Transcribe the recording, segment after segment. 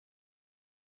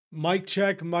Mic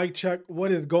check, mic check.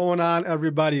 What is going on,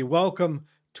 everybody? Welcome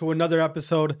to another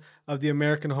episode of the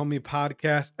American Homie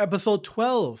Podcast, episode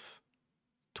 12.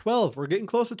 12. We're getting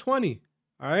close to 20.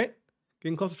 All right?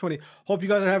 Getting close to 20. Hope you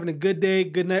guys are having a good day,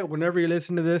 good night, whenever you're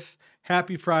listening to this.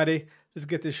 Happy Friday. Let's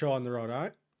get this show on the road, all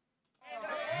right?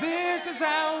 This is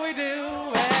how we do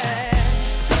it.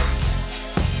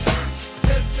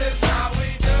 This is how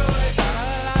we do it. La,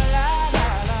 la, la,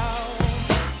 la, la.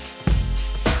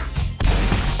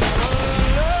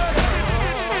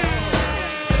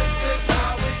 This is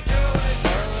how we do it.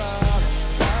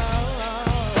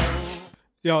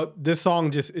 Yo, this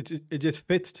song it just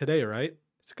fits today, right?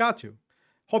 It's got to.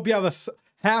 Hope you have a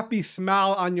happy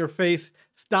smile on your face.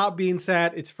 Stop being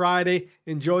sad. It's Friday.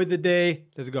 Enjoy the day.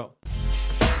 Let's go.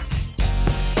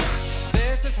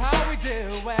 This is how we do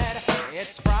it.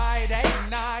 It's Friday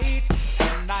night,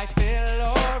 and I feel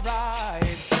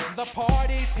alright. The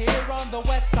party's here on the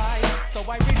west side, so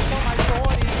I reach for my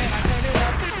 40 and I turn it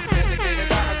up. Designated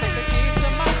driver, take the keys to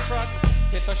my truck.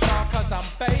 Hit the shop 'cause I'm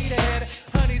faded.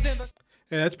 Honey's in the...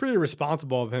 Yeah, that's pretty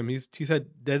responsible of him. He said,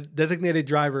 designated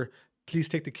driver, please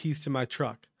take the keys to my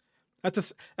truck.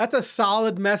 That's a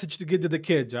solid message to give to the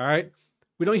kids, all right?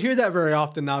 We don't hear that very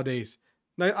often nowadays.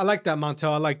 I like that,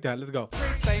 Montel. I like that. Let's go.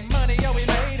 Say money, yo, we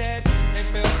made it. It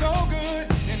feels so good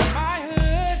in my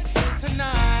hood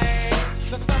tonight.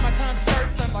 The summertime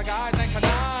skirts and the guys ain't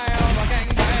canine. The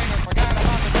gangbangers forgot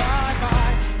about the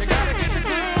drive-by. You gotta get your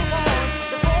groove on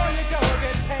before you go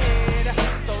get paid.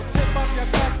 So tip up your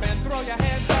cup and throw your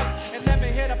hands up and let me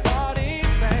hit a party.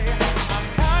 Say, I'm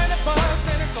kinda buzzed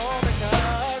and it's all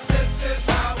because This is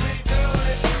how we do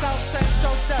it. South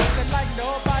Central does it like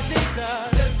nobody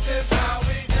does. This is how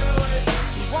we do it.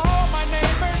 To all my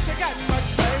neighbors, you got much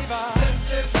flavor.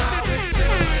 This is how we do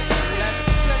it. Let's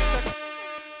flip the...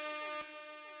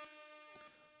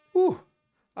 Whew.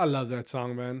 I love that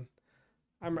song, man.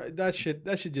 That shit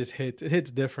just hits. It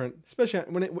hits different,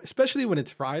 especially when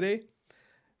it's Friday.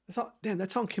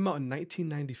 That song came out in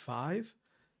 1995.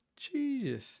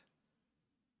 Jesus,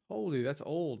 holy, that's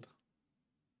old.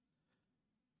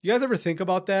 You guys ever think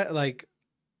about that? Like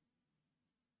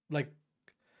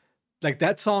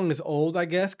that song is old, I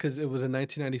guess, because it was in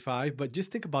 1995. But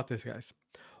just think about this, guys.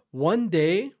 One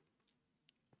day,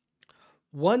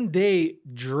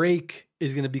 Drake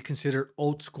is going to be considered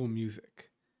old school music.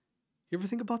 You ever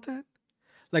think about that?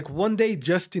 Like one day,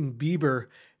 Justin Bieber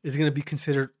is going to be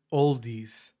considered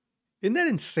oldies. Isn't that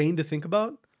insane to think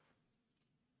about?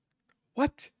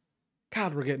 What?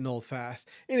 God, we're getting old fast.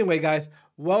 Anyway, guys,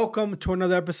 welcome to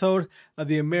another episode of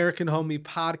the American Homie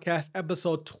Podcast,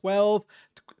 episode 12.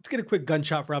 Let's get a quick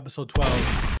gunshot for episode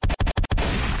 12.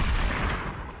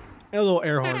 And a little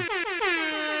air horn.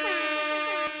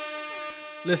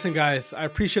 Listen, guys, I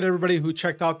appreciate everybody who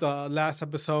checked out the last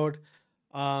episode.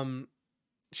 A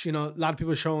lot of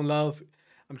people showing love.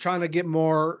 I'm trying to get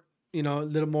more, a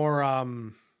little more,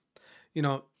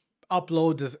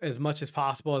 uploads as much as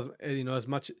possible.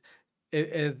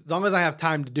 As long as I have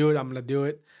time to do it, I'm gonna do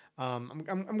it. I'm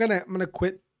gonna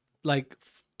quit like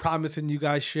promising you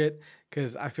guys shit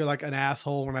because I feel like an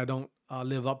asshole when I don't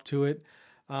live up to it.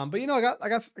 But I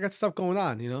got stuff going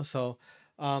on, So,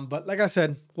 but like I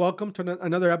said, welcome to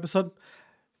another episode.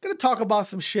 Gonna talk about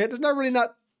some shit. There's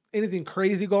not anything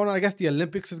crazy going on. I guess the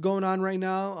Olympics is going on right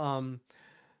now.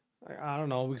 I don't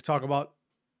know. We could talk about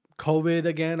COVID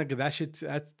again. Like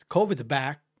COVID's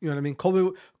back. You know what I mean?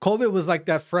 COVID was like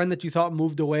that friend that you thought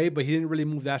moved away, but he didn't really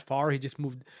move that far. He just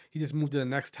moved to the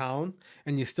next town,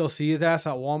 and you still see his ass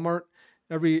at Walmart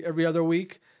every other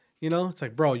week. It's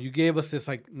like, bro, you gave us this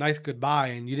like nice goodbye,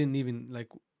 and you didn't even like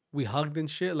we hugged and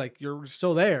shit. Like you're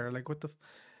still there. Like what the.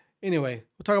 Anyway,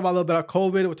 we'll talk about a little bit about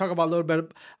COVID. We'll talk about a little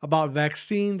bit about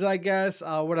vaccines, I guess.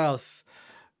 What else?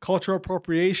 Cultural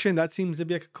appropriation. That seems to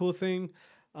be like a cool thing.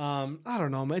 I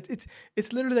don't know, man.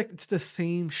 It's literally like it's the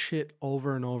same shit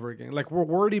over and over again. Like we're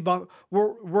worried about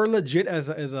we're legit as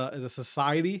a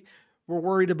society. We're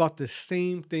worried about the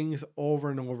same things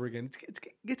over and over again. It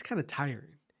gets kind of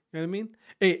tiring. You know what I mean?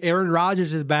 Hey, Aaron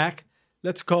Rodgers is back.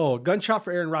 Let's go. Gunshot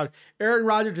for Aaron Rodgers. Aaron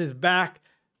Rodgers is back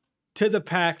to the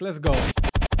pack. Let's go.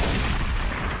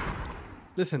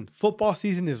 Listen, football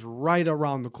season is right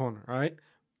around the corner, all right?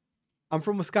 I'm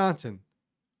from Wisconsin,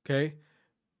 okay?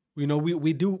 We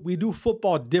do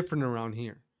football different around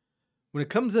here. When it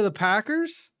comes to the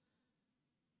Packers,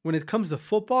 when it comes to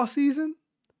football season,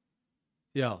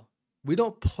 we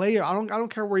don't play. I don't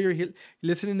care where you're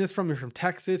listening to this from. You're from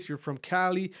Texas, you're from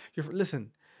Cali,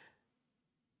 listen.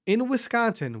 In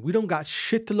Wisconsin, we don't got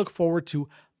shit to look forward to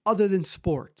other than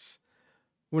sports.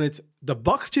 When it's the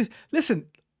Bucks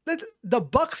the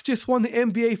Bucks just won the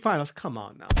NBA Finals. Come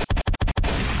on now.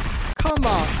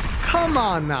 Come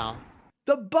on now.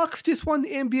 The Bucks just won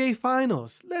the NBA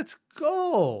Finals. Let's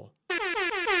go.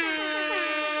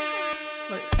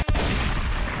 Like,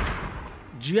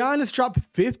 Giannis dropped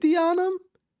 50 on him.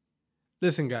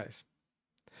 Listen, guys.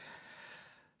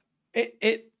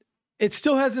 It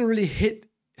still hasn't really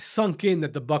sunk in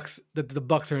that the Bucks are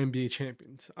NBA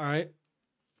champions. All right.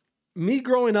 Me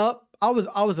growing up, I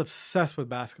was obsessed with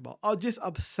basketball. I was just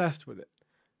obsessed with it.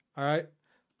 All right.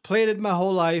 Played it my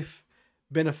whole life.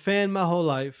 Been a fan my whole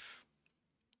life.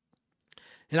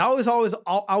 And I was always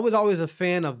a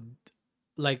fan of,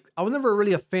 like, I was never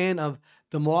really a fan of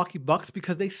the Milwaukee Bucks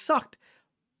because they sucked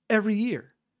every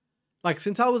year. Like,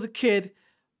 since I was a kid,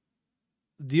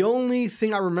 the only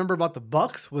thing I remember about the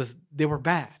Bucks was they were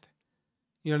bad.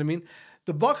 You know what I mean?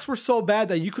 The Bucks were so bad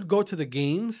that you could go to the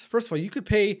games. First of all, you could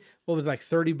pay, what was it, like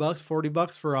 $30,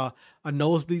 $40 for a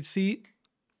nosebleed seat.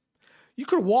 You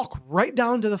could walk right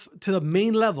down to the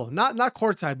main level, not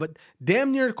courtside, but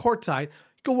damn near courtside.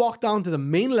 You could walk down to the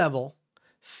main level,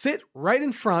 sit right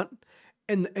in front,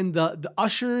 and the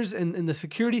ushers and the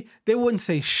security, they wouldn't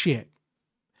say shit.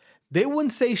 They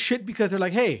wouldn't say shit because they're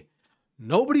like, hey,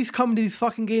 nobody's coming to these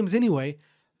fucking games anyway.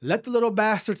 Let the little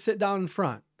bastard sit down in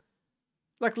front.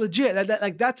 Like, legit.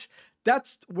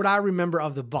 That's what I remember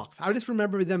of the Bucks. I just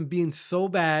remember them being so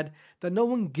bad that no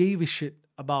one gave a shit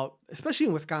about, especially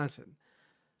in Wisconsin.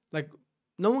 Like,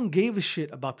 no one gave a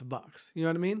shit about the Bucks. You know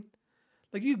what I mean?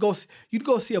 Like, you'd go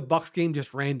see a Bucks game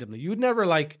just randomly. You'd never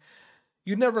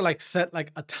set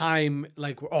like a time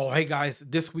like, oh, hey guys,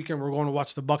 this weekend we're going to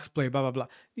watch the Bucks play, blah blah blah.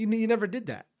 You never did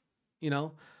that, you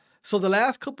know. So the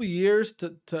last couple of years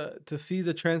to see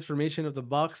the transformation of the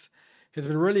Bucks has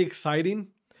been really exciting.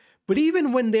 But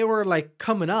even when they were like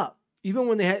coming up, even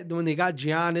when they got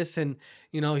Giannis and,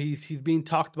 you know, he's being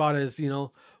talked about as, you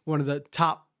know, one of the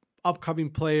top upcoming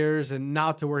players, and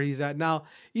now to where he's at now,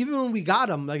 even when we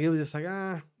got him, like, it was just like,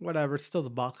 whatever, it's still the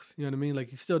Bucks. You know what I mean? Like,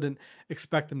 you still didn't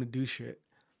expect them to do shit.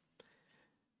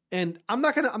 And I'm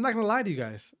not gonna lie to you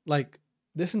guys. Like,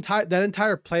 that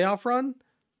entire playoff run,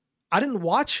 I didn't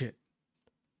watch it.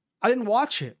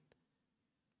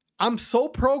 I'm so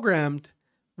programmed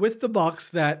with the Bucks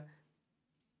that,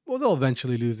 well, they'll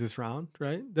eventually lose this round,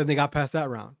 right? Then they got past that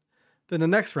round. Then the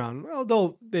next round,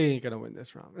 well, they ain't gonna win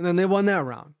this round. And then they won that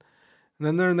round. And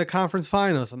then they're in the conference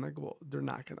finals. I'm like, well, you're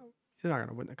not gonna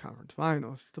win the conference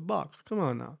finals. It's the Bucks. Come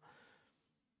on now.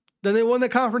 Then they won the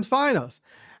conference finals.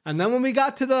 And then when we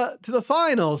got to the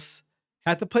finals,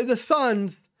 had to play the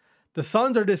Suns. The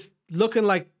Suns are just looking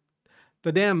like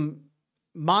the damn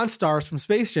Monstars from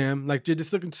Space Jam. Like, they're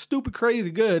just looking stupid,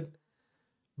 crazy good.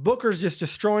 Booker's just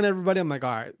destroying everybody. I'm like,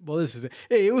 all right, well, this is it.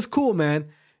 Hey, it was cool, man.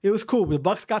 It was cool. The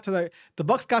Bucks got to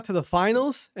the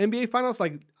finals, NBA finals.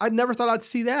 Like, I never thought I'd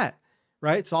see that,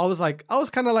 right? So I was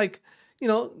kind of like, you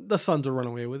know, the Suns will run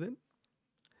away with it.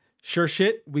 Sure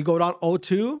shit, we go down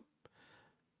 0-2.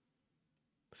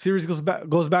 Series goes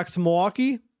back to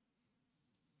Milwaukee.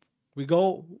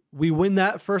 We win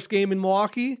that first game in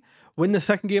Milwaukee, win the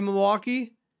second game in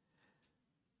Milwaukee.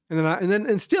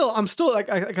 And still, I'm still like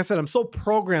I said, I'm so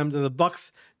programmed to the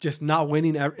Bucks just not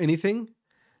winning anything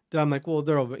that I'm like, well,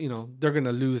 they're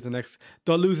gonna lose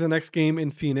they'll lose the next game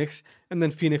in Phoenix, and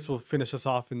then Phoenix will finish us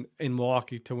off in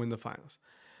Milwaukee to win the finals.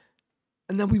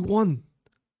 And then we won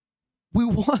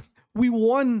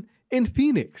in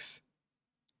Phoenix,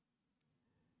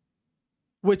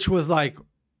 which was like,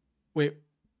 wait,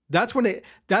 that's when it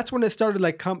started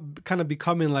like kind of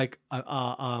becoming like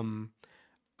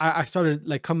I started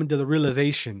like coming to the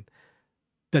realization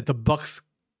that the Bucks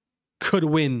could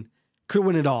win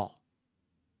it all.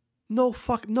 No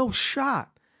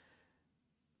shot.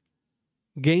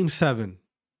 Game 7.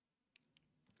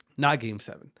 Not game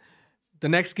 7. The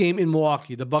next game in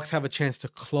Milwaukee, the Bucks have a chance to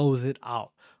close it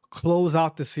out. Close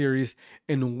out the series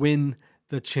and win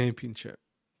the championship.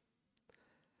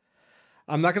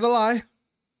 I'm not going to lie.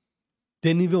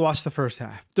 Didn't even watch the first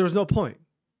half. There's no point.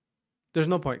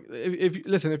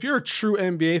 If you're a true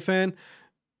NBA fan,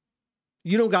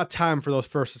 you don't got time for those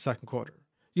first and second quarter.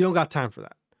 You don't got time for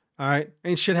that. All right.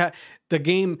 And the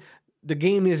game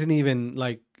isn't even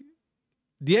like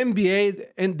the NBA,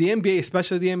 and the NBA,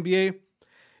 especially the NBA.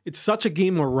 It's such a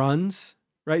game of runs,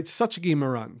 right? It's such a game of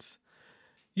runs.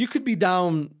 You could be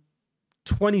down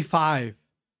 25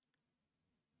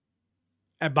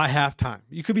 by halftime.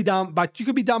 You could be down by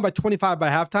 25 by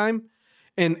halftime.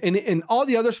 And in all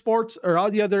the other sports, or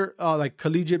all the other like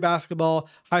collegiate basketball,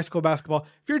 high school basketball,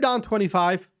 if you're down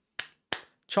 25,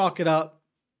 chalk it up.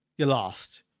 You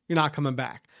lost. You're not coming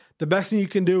back. The best thing you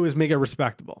can do is make it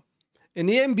respectable. In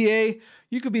the NBA,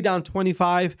 you could be down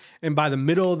 25, and by the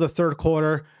middle of the third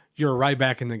quarter, you're right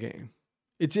back in the game.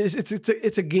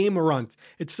 It's a game of runs.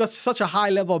 It's such a high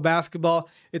level of basketball.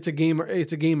 It's a game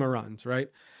of runs, right?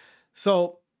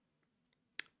 So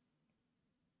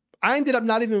I ended up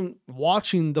not even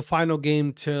watching the final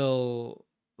game till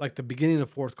like the beginning of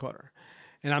fourth quarter,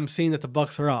 and I'm seeing that the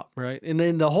Bucks are up, right? And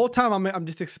then the whole time I'm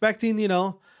just expecting,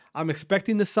 I'm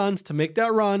expecting the Suns to make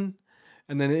that run,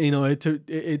 and then it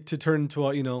to turn into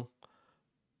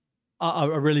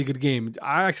a really good game.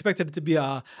 I expected it to be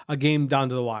a game down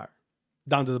to the wire,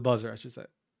 down to the buzzer, I should say.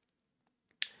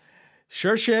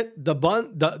 Sure shit,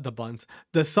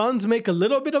 the Suns make a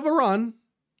little bit of a run,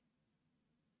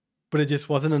 but it just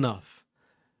wasn't enough.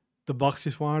 The Bucks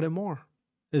just wanted it more.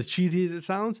 As cheesy as it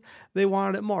sounds, they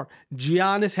wanted it more.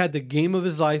 Giannis had the game of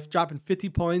his life, dropping 50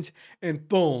 points, and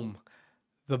boom,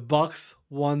 the Bucks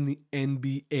won the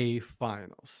NBA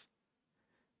Finals.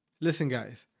 Listen,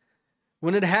 guys,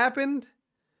 when it happened,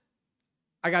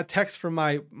 I got texts from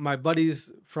my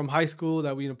buddies from high school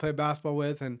that we played basketball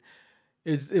with, and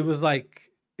it was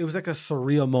like a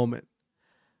surreal moment.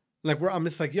 Like I'm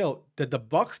just like, yo, did the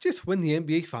Bucks just win the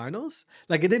NBA Finals?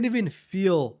 Like it didn't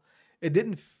feel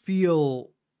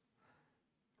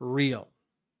real.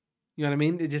 You know what I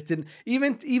mean? It just didn't.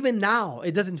 Even now,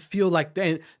 it doesn't feel like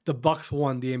the Bucks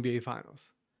won the NBA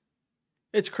Finals.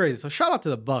 It's crazy. So shout out to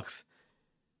the Bucks.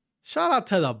 Shout out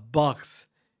to the Bucks,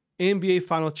 NBA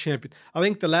Final champion. I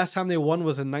think the last time they won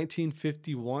was in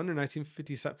 1951 or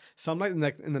 1957, something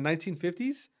like in the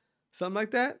 1950s, something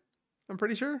like that. I'm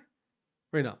pretty sure.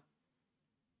 Wait, no.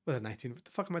 What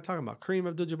the fuck am I talking about? Kareem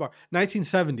Abdul-Jabbar.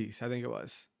 1970s, I think it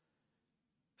was.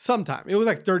 Sometime. It was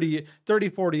like 30,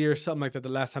 40 years, something like that, the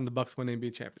last time the Bucks won the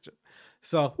NBA championship.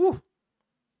 So,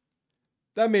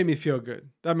 that made me feel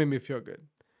good.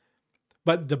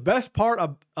 But the best part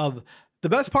of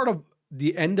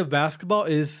the end of basketball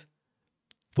is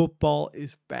football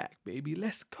is back, baby.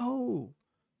 Let's go.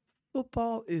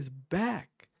 Football is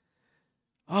back.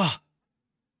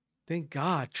 Thank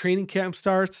God. Training camp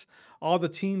starts. All the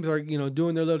teams are,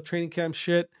 doing their little training camp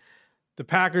shit. The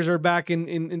Packers are back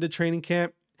in the training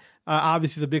camp.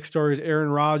 Obviously, the big story is Aaron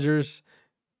Rodgers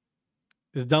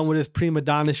is done with his prima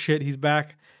donna shit. He's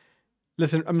back.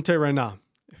 Listen, I'm gonna tell you right now.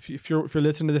 If you're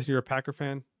listening to this, and you're a Packer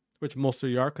fan, which most of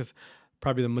you are, because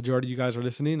probably the majority of you guys are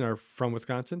listening are from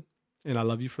Wisconsin, and I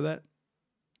love you for that.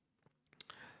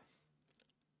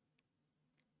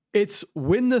 It's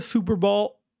win the Super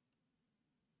Bowl.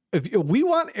 If we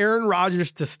want Aaron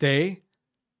Rodgers to stay,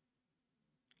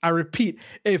 I repeat,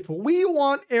 if we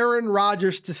want Aaron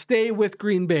Rodgers to stay with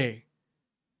Green Bay,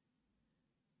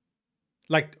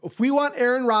 like if we want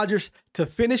Aaron Rodgers to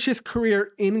finish his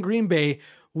career in Green Bay,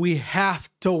 we have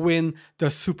to win the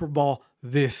Super Bowl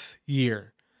this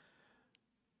year.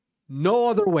 No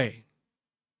other way.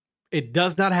 It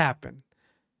does not happen.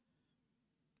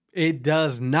 It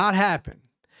does not happen.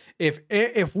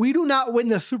 If we do not win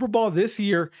the Super Bowl this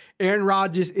year, Aaron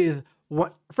Rodgers is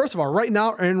what? First of all, right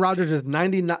now, Aaron Rodgers is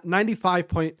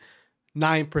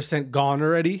 95.9% gone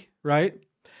already, right?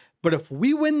 But if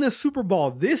we win the Super Bowl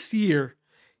this year,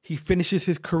 he finishes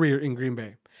his career in Green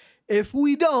Bay. If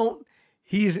we don't,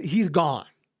 he's gone.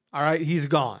 All right, he's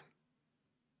gone.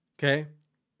 Okay,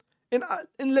 and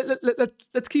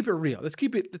let's keep it real. Let's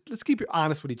keep it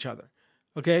honest with each other.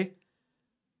 Okay,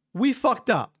 we fucked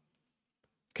up.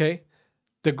 Okay,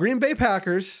 the Green Bay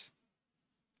Packers.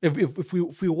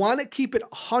 If we want to keep it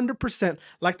 100%,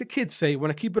 like the kids say, want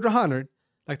to keep it 100,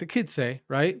 like the kids say,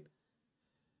 right?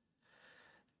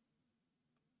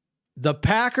 The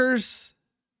Packers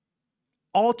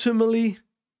ultimately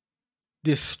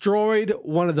destroyed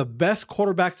one of the best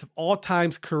quarterbacks of all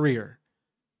time's career.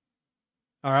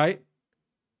 All right?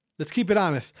 Let's keep it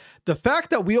honest. The fact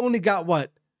that we only got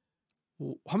what?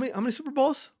 How many Super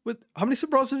Bowls? How many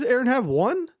Super Bowls does Aaron have?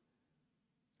 One?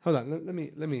 Hold on. Let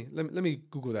me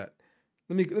Google that.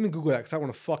 Let me Google that because I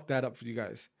want to fuck that up for you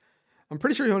guys. I'm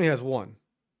pretty sure he only has one.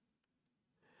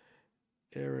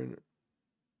 Aaron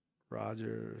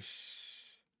Rodgers.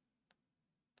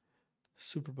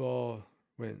 Super Bowl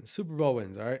wins. Super Bowl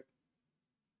wins, all right?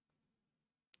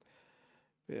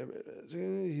 He doesn't.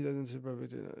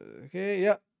 Okay,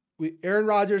 yeah. Aaron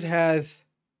Rodgers has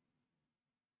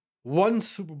one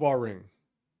Super Bowl ring.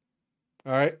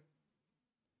 All right?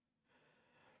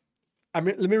 Let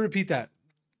me repeat that.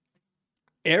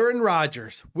 Aaron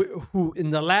Rodgers, who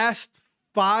in the last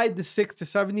 5 to 6 to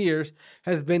 7 years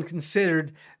has been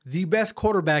considered the best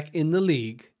quarterback in the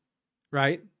league,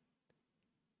 right?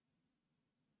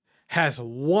 Has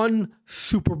one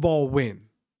Super Bowl win.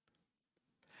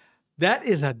 That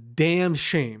is a damn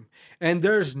shame. And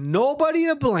there's nobody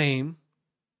to blame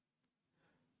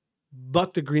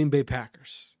but the Green Bay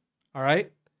Packers. All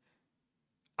right?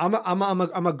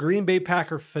 I'm a Green Bay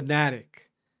Packer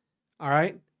fanatic. All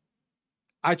right.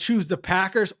 I choose the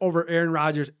Packers over Aaron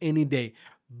Rodgers any day.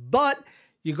 But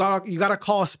you gotta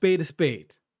call a spade a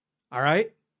spade. All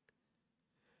right.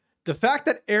 The fact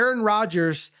that Aaron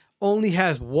Rodgers only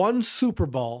has one Super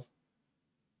Bowl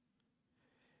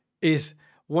is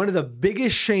one of the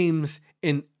biggest shames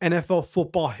in NFL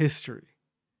football history.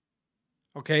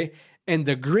 Okay? And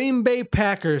the Green Bay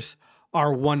Packers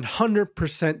are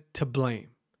 100% to blame.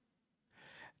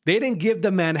 They didn't give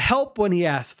the man help when he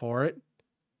asked for it.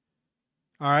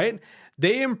 All right?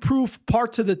 They improved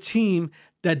parts of the team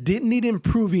that didn't need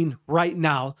improving right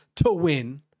now to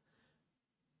win.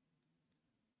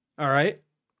 All right?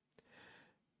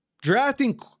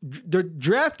 Drafting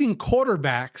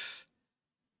quarterbacks,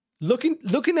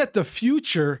 looking at the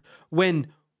future when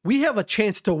we have a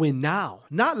chance to win now,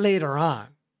 not later on.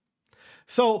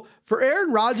 So for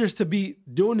Aaron Rodgers to be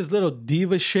doing this little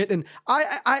diva shit, and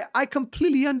I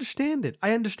completely understand it.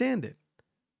 I understand it.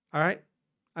 All right?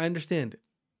 I understand it.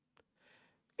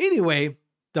 Anyway,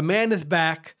 the man is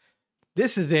back.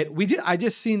 This is it. I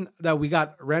just seen that we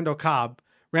got Randall Cobb.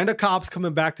 Randall Cobb's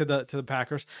coming back to the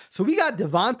Packers. So we got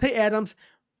Devontae Adams,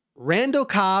 Randall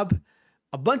Cobb,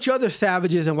 a bunch of other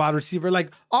savages and wide receiver.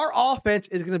 Like, our offense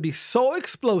is going to be so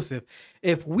explosive.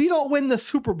 If we don't win the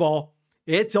Super Bowl,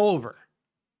 it's over.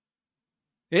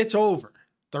 It's over.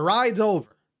 The ride's over.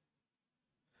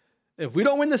 If we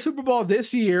don't win the Super Bowl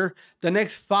this year, the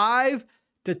next 5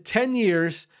 to 10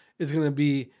 years is going to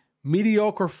be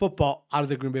mediocre football out of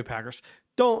the Green Bay Packers.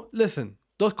 Don't listen.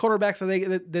 Those quarterbacks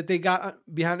that they got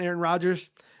behind Aaron Rodgers,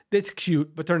 it's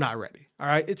cute, but they're not ready. All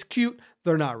right? It's cute.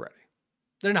 They're not ready.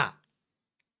 They're not.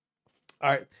 All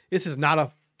right. This is not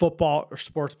a football or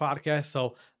sports podcast,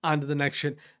 so on to the next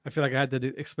shit. I feel like I had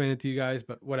to explain it to you guys,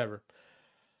 but whatever.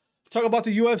 Talk about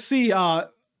the UFC. I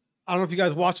don't know if you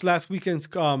guys watched last weekend's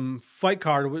fight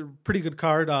card. Pretty good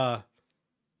card. The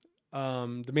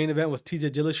main event was TJ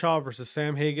Dillashaw versus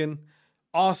Sam Hagen.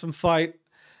 Awesome fight.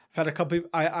 I've had a couple.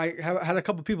 I have had a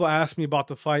couple people ask me about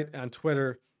the fight on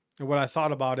Twitter and what I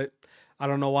thought about it. I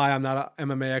don't know why. I'm not an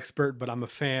MMA expert, but I'm a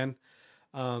fan.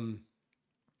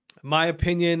 My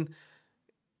opinion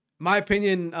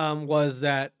was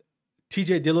that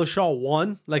TJ Dillashaw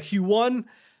won. Like, he won.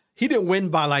 He didn't win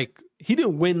by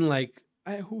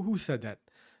who said that?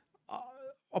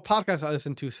 A podcast I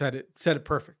listened to said it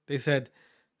perfect. They said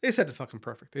it fucking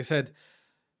perfect. They said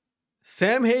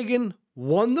Sam Hagen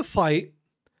won the fight.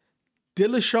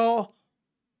 Dillashaw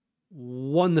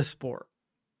won the sport.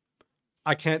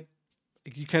 You can't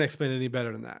explain it any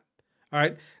better than that. All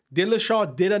right.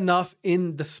 Dillashaw did enough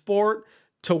in the sport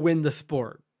to win the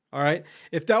sport. All right.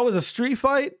 If that was a street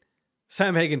fight,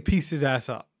 Sam Hagen pieced his ass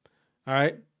up. All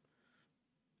right.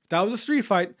 If that was a street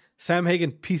fight, Sam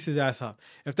Hagen pieced his ass up.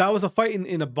 If that was a fight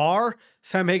in a bar,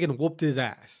 Sam Hagen whooped his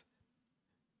ass.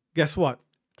 Guess what?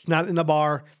 It's not in a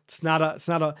bar. It's not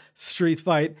a street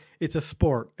fight. It's a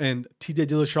sport. And TJ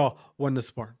Dillashaw won the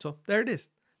sport. So there it is.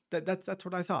 That's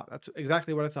what I thought. That's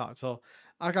exactly what I thought. So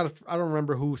I don't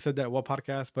remember who said that, what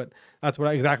podcast, but that's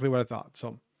exactly what I thought.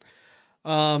 So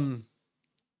I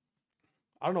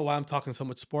don't know why I'm talking so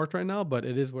much sports right now, but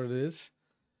it is what it is.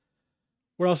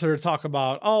 What else did I talk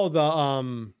about? Oh,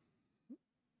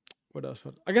 what else?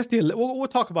 I guess we'll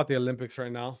talk about the Olympics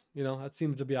right now. You know, that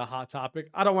seems to be a hot topic.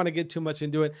 I don't want to get too much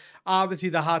into it. Obviously,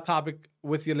 the hot topic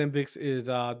with the Olympics is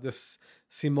this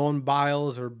Simone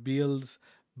Biles,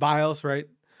 right?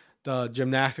 The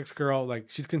gymnastics girl. Like,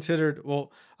 she's considered,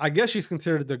 I guess she's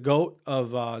considered the GOAT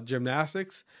of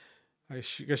gymnastics. I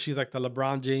guess she's like the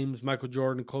LeBron James, Michael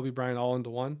Jordan, Kobe Bryant all into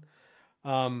one.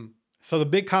 So the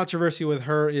big controversy with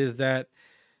her is that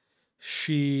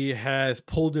she has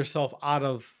pulled herself out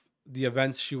of the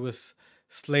events she was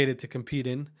slated to compete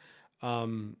in.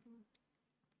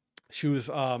 She was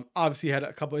obviously had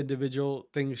a couple individual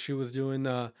things she was doing,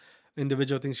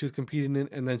 individual things she was competing in,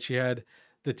 and then she had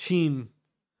the team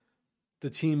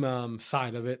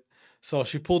side of it. So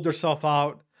she pulled herself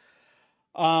out.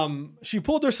 She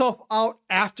pulled herself out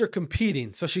after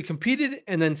competing. So she competed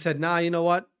and then said, nah, you know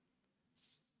what?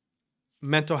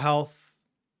 Mental health.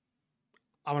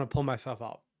 I'm going to pull myself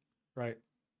out. Right.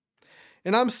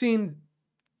 And I'm seeing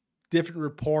different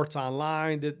reports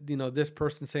online that, this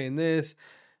person saying this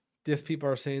people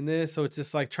are saying this. So it's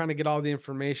just like trying to get all the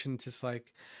information. It's just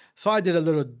like, so I did a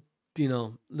little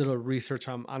research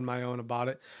on my own about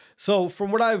it. So from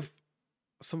what I'm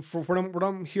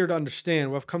here to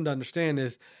understand, what I've come to understand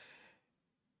is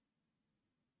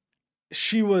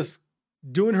she was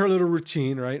doing her little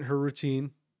routine, right? Her routine.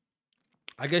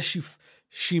 I guess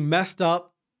she messed up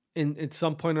at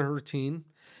some point in her routine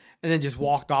and then just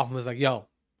walked off and was like, yo,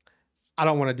 I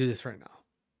don't want to do this right now.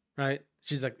 Right?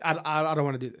 She's like, I don't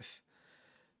want to do this.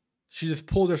 She just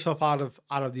pulled herself out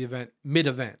of the event,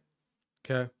 mid-event.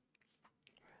 Okay.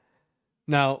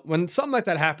 Now, when something like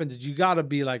that happens, you gotta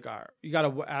be like, all right, you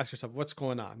gotta ask yourself, what's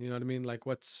going on? You know what I mean? Like,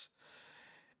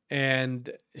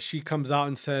 and she comes out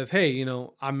and says, hey, you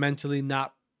know, I'm mentally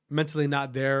not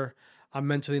there. I'm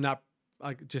mentally not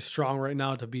like just strong right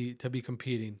now to be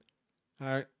competing. All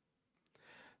right.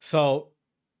 So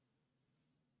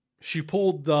she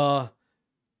pulled the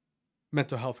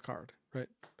mental health card, right?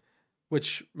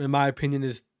 Which in my opinion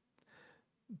is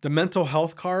the mental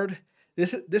health card.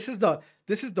 This is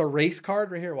the race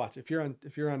card right here. Watch. If you're on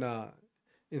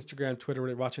Instagram, Twitter, whatever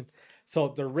you're watching. So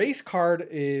the race card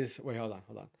is, wait, hold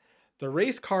on. The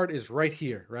race card is right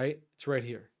here, right? It's right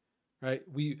here. Right?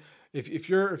 If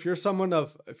you're someone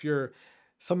of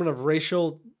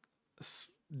racial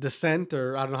descent,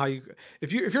 or I don't know how you,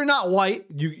 if you're not white,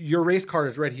 your race card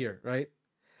is right here, right?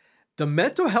 The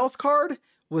mental health card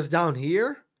was down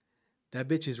here. That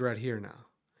bitch is right here now.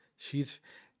 She's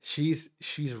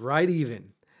right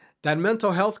even. That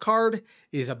mental health card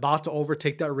is about to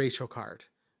overtake that racial card.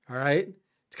 All right?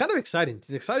 It's kind of exciting. It's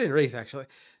an exciting race, actually.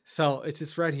 So it's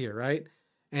just right here, right?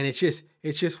 And it's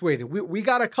just waiting. We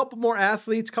got a couple more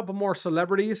athletes, couple more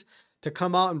celebrities to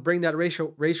come out and bring that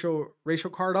racial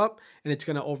card up, and it's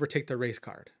gonna overtake the race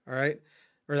card. All right,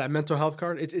 or that mental health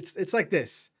card. It's like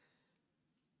this: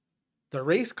 the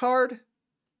race card,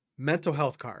 mental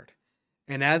health card,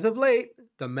 and as of late,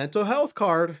 the mental health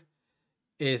card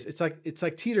is it's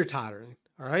like teeter-tottering.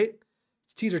 All right,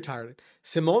 it's teeter-tottering.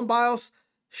 Simone Biles,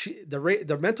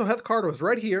 the mental health card was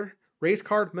right here. Race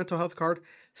card, mental health card.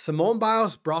 Simone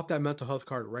Biles brought that mental health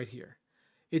card right here.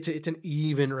 It's an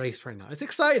even race right now. It's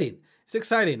exciting. It's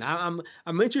exciting. I'm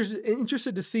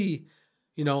interested to see,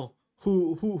 you know,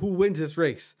 who wins this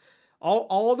race.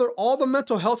 All the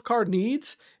mental health card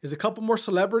needs is a couple more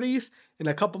celebrities and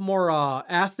a couple more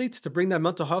athletes to bring that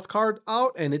mental health card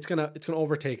out, and it's gonna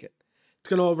overtake it. It's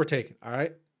gonna overtake it. All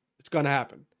right, it's gonna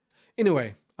happen.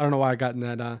 Anyway, I don't know why I got in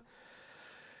that.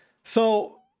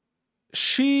 So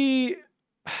she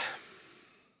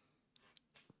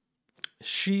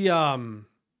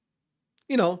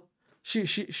you know,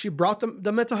 she brought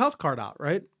the mental health card out,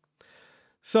 right?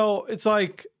 So it's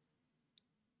like,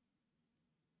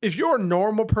 if you're a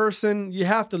normal person, you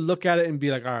have to look at it and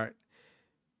be like, all right,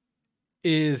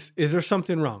 is there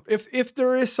something wrong? If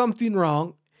there is something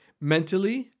wrong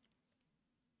mentally,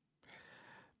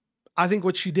 I think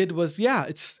what she did was, yeah,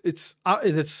 is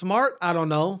it smart? I don't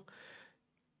know.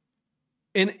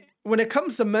 And when it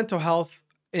comes to mental health,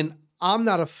 and I'm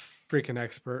not a freaking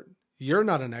expert, you're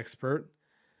not an expert.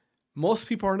 Most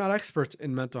people are not experts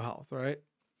in mental health, right?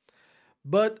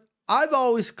 But I've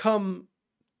always come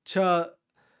to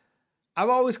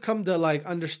like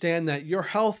understand that your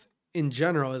health in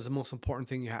general is the most important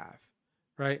thing you have,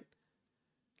 right?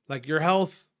 Like your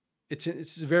health,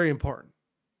 it's very important.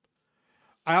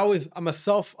 I'm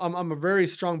a very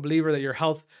strong believer that your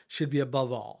health should be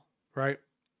above all, right?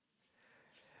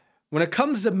 When it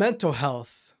comes to mental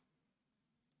health,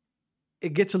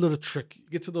 it gets a little tricky.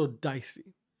 It gets a little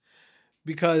dicey.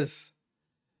 Because,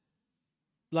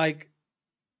 like,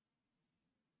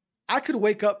 I could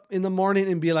wake up in the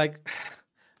morning and be like,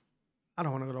 I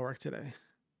don't want to go to work today.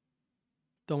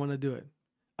 Don't want to do it.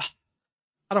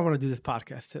 I don't want to do this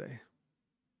podcast today.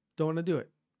 Don't want to do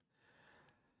it.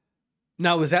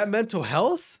 Now, is that mental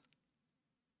health?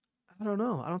 I don't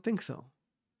know. I don't think so.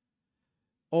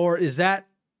 Or is that,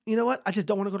 you know what? I just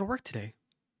don't want to go to work today.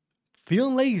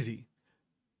 Feeling lazy.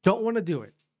 Don't want to do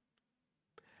it.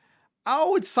 I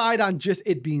would side on just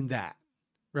it being that,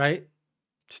 right?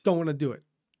 Just don't want to do it.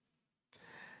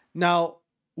 Now,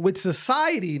 with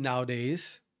society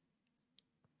nowadays,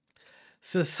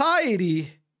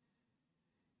 society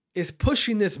is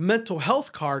pushing this mental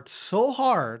health card so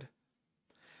hard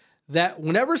that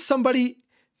whenever somebody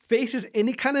faces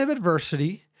any kind of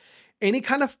adversity, any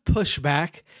kind of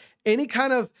pushback,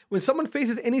 when someone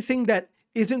faces anything that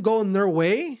isn't going their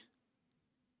way,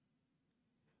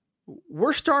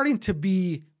 we're starting to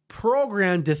be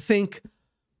programmed to think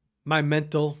my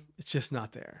mental, it's just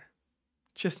not there.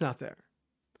 It's just not there.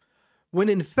 When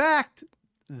in fact,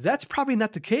 that's probably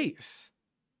not the case.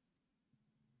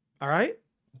 All right?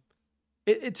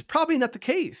 It's probably not the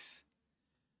case.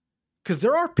 Because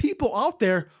there are people out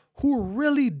there who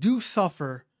really do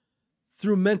suffer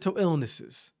through mental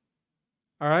illnesses.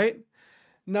 All right?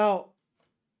 Now,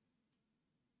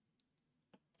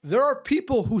 there are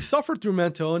people who suffer through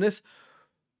mental illness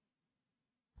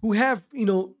who have,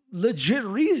 legit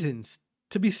reasons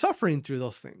to be suffering through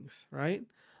those things, right?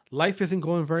 Life isn't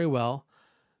going very well,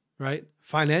 right?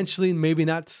 Financially, maybe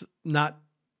not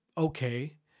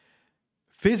okay.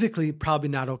 Physically, probably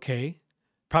not okay.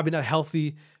 Probably not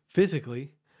healthy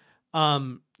physically.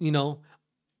 Abuse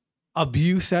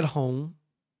at home,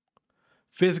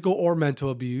 physical or mental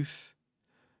abuse.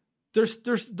 There's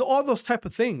all those type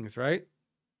of things, right?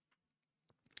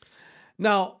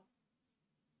 Now,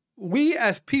 we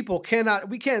as people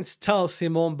we can't tell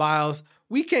Simone Biles,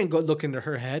 we can't go look into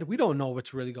her head. We don't know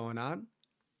what's really going on.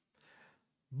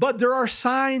 But there are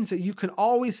signs that you can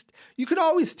always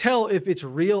tell if it's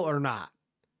real or not.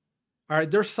 All right,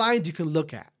 there's signs you can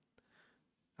look at.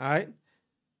 All right?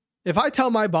 If I tell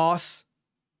my boss,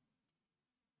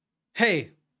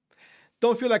 hey,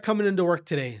 don't feel like coming into work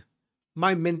today.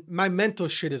 My mental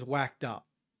shit is whacked up.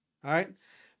 All right?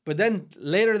 But then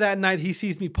later that night, he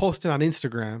sees me posting on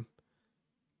Instagram,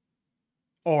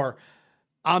 or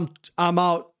I'm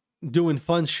out doing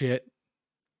fun shit.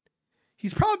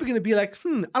 He's probably going to be like,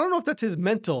 I don't know if that's his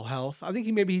mental health. I think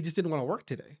maybe he just didn't want to work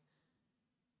today.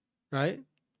 Right?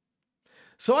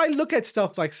 So I look at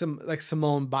stuff like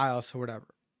Simone Biles or whatever.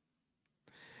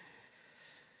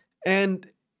 And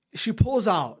she pulls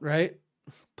out, right?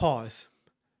 Pause.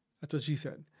 That's what she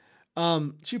said.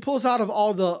 She pulls out of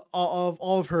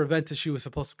all of her events that she was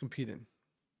supposed to compete in.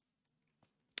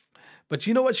 But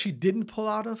you know what she didn't pull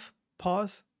out of?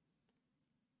 Pause.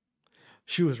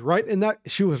 She was right in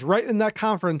that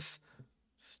conference,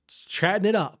 chatting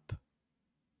it up.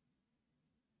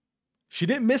 She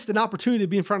didn't miss an opportunity to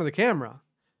be in front of the camera.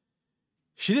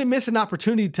 She didn't miss an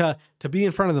opportunity to be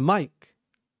in front of the mic.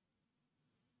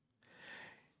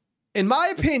 In my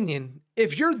opinion,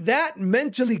 if you're that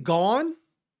mentally gone,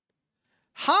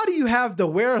 how do you have the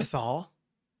wherewithal?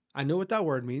 I know what that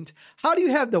word means. How do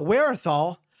you have the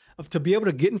wherewithal to be able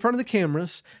to get in front of the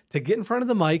cameras, to get in front of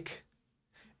the mic,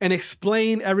 and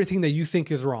explain everything that you think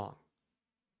is wrong?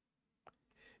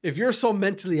 If you're so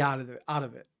mentally out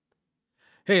of it.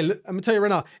 Hey, I'm gonna tell you right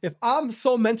now, if I'm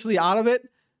so mentally out of it,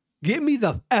 get me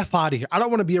the F out of here. I don't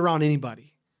want to be around anybody.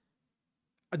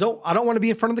 I don't want to be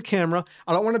in front of the camera.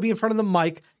 I don't want to be in front of the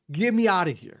mic. Get me out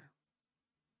of here.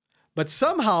 But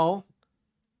somehow,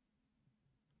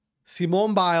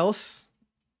 Simone Biles,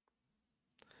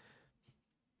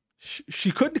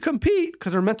 she couldn't compete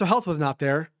because her mental health was not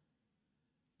there.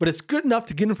 But it's good enough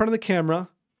to get in front of the camera,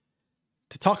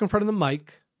 to talk in front of the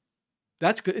mic.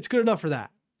 That's good. It's good enough for that.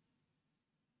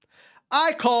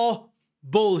 I call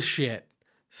bullshit.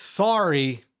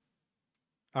 Sorry.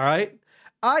 All right?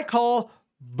 I call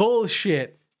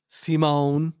bullshit,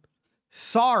 Simone.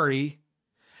 Sorry.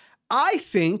 I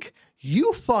think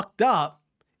you fucked up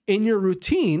in your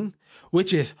routine,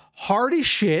 which is hard as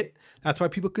shit. That's why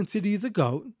people consider you the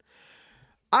GOAT.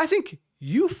 I think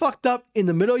you fucked up in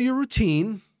the middle of your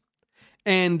routine,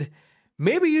 and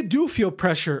maybe you do feel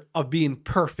pressure of being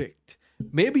perfect.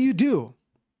 Maybe you do.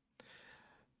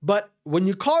 But when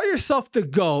you call yourself the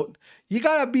GOAT, you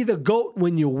got to be the GOAT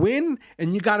when you win,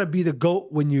 and you got to be the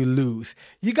GOAT when you lose.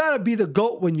 You got to be the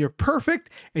GOAT when you're perfect,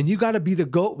 and you got to be the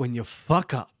GOAT when you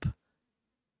fuck up.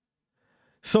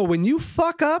 So when you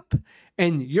fuck up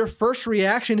and your first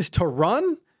reaction is to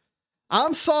run,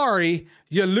 I'm sorry,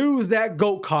 you lose that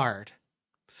GOAT card.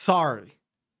 Sorry.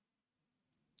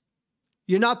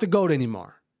 You're not the GOAT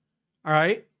anymore. All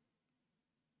right?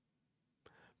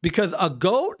 Because a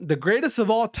GOAT, the greatest of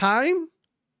all time,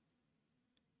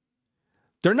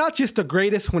 they're not just the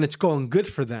greatest when it's going good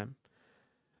for them.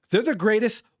 They're the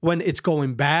greatest when it's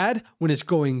going bad, when it's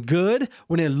going good,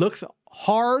 when it looks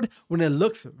hard, when it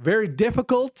looks very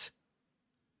difficult.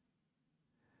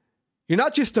 You're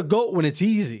not just the GOAT when it's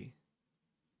easy.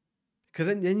 Because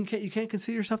then you can't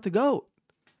consider yourself the GOAT.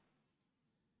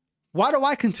 Why do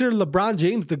I consider LeBron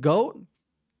James the GOAT?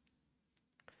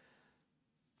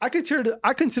 I consider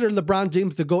LeBron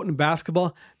James the GOAT in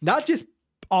basketball, not just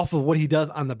off of what he does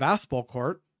on the basketball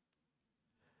court.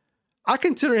 I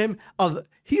consider him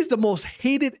he's the most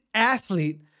hated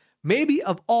athlete maybe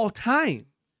of all time.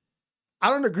 I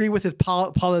don't agree with his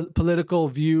political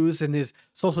views and his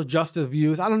social justice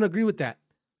views. I don't agree with that.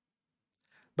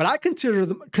 But I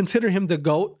consider him the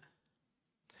GOAT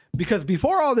because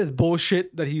before all this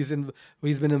bullshit that he's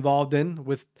been involved in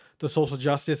with the social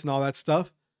justice and all that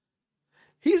stuff,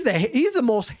 he's the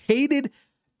most hated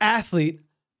athlete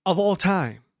of all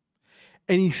time.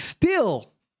 And he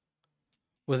still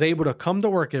was able to come to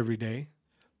work every day,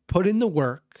 put in the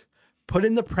work, put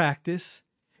in the practice,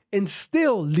 and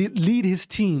still lead his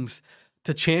teams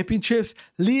to championships,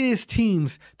 lead his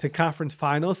teams to conference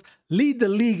finals, lead the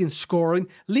league in scoring,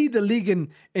 lead the league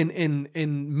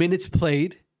in minutes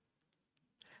played.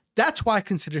 That's why I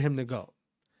consider him the GOAT.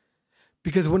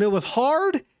 Because when it was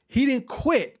hard, he didn't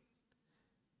quit.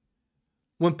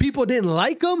 When people didn't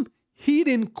like him, he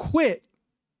didn't quit.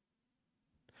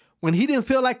 When he didn't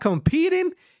feel like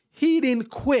competing, he didn't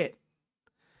quit.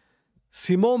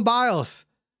 Simone Biles,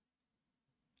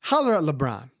 holler at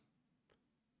LeBron.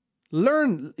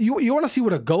 Learn. You want to see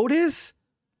what a GOAT is?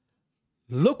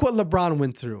 Look what LeBron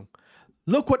went through.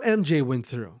 Look what MJ went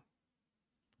through.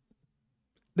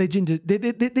 They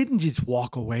didn't just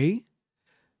walk away.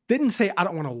 They didn't say, I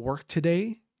don't want to work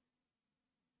today.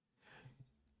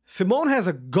 Simone has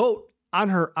a goat on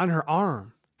her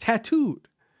arm, tattooed.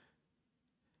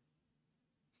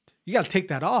 You got to take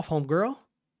that off, homegirl.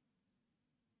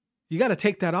 You got to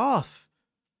take that off.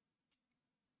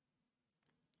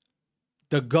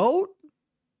 The GOAT?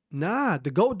 Nah,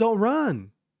 the GOAT don't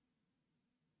run.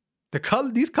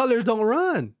 These colors don't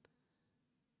run.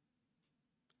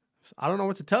 I don't know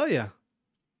what to tell you.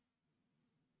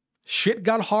 Shit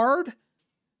got hard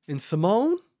in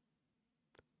Simone.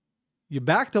 You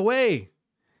backed away.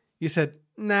 You said,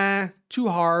 nah, too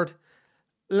hard.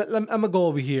 I'm going to go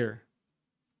over here.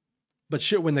 But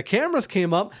shit, when the cameras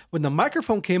came up, when the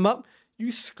microphone came up,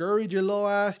 you scurried your little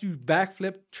ass, you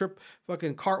backflip, trip,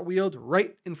 fucking cartwheeled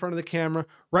right in front of the camera,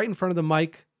 right in front of the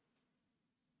mic.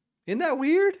 Isn't that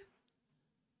weird?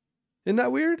 Isn't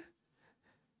that weird?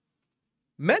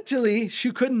 Mentally,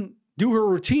 she couldn't do her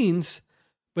routines,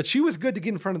 but she was good to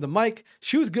get in front of the mic.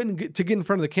 She was good to get in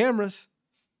front of the cameras.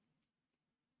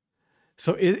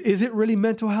 So is it really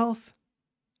mental health?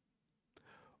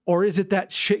 Or is it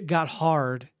that shit got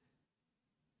hard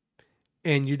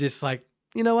and you're just like,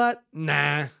 you know what?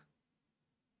 Nah.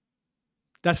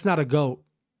 That's not a GOAT.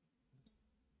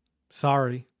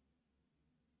 Sorry.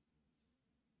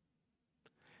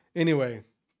 Anyway.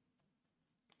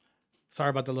 Sorry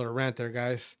about the little rant there,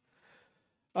 guys.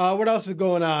 What else is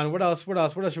going on? What else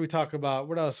should we talk about?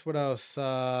 What else?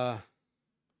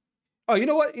 Oh, you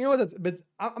know what? But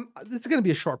it's going to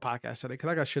be a short podcast today because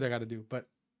I got shit I got to do. But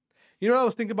you know what I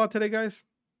was thinking about today, guys?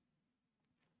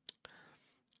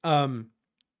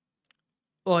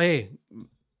 Oh, hey,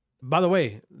 by the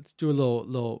way, let's do a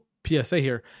little PSA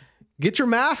here. Get your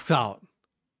masks out.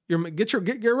 Get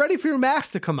ready for your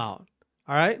masks to come out.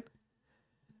 All right.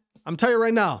 I'm telling you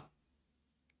right now,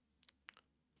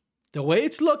 the way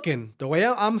it's looking, the way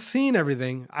I'm seeing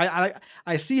everything,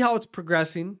 I see how it's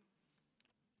progressing.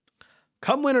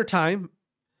 Come wintertime,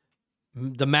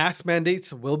 the mask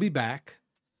mandates will be back.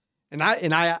 And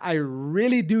I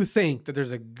really do think that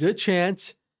there's a good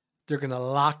chance they're going to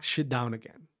lock shit down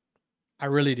again. I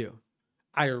really do.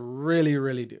 I really,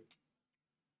 really do.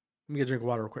 Let me get a drink of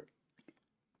water real quick.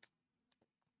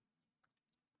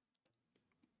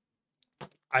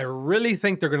 I really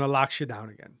think they're going to lock shit down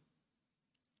again.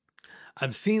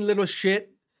 I'm seeing little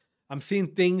shit. I'm seeing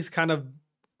things kind of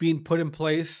being put in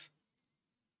place.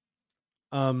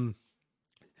 Your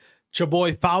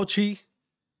boy Fauci.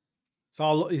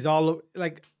 He's all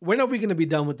like, when are we going to be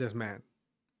done with this man?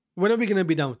 When are we going to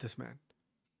be done with this man?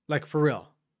 Like, for real.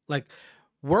 Like,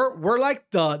 we're like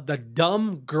the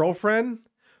dumb girlfriend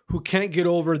who can't get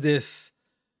over this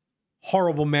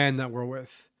horrible man that we're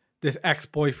with. This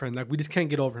ex-boyfriend. Like, we just can't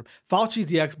get over him. Fauci's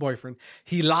the ex-boyfriend.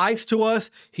 He lies to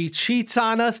us. He cheats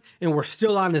on us. And we're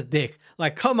still on his dick.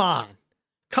 Like, come on.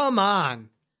 Come on.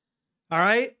 All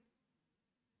right?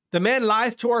 The man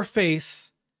lies to our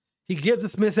face. He gives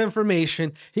us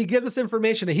misinformation. He gives us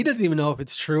information that he doesn't even know if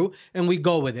it's true. And we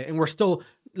go with it. And we're still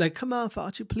like, come on,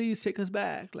 Fauci, please take us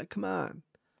back. Like, come on.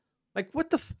 Like,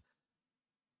 what the...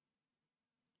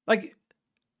 Like,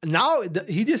 now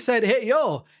he just said, hey,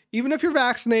 yo, even if you're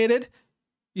vaccinated,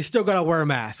 you still got to wear a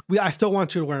mask. I still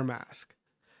want you to wear a mask.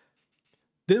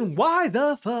 Then why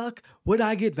the fuck would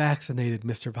I get vaccinated,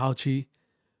 Mr. Fauci?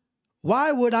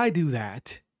 Why would I do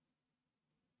that?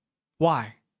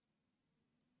 Why?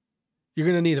 You're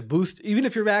going to need a boost. Even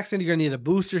if you're vaccinated, you're going to need a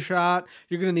booster shot.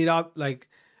 You're going to need,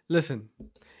 listen,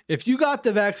 if you got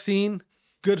the vaccine,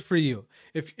 good for you.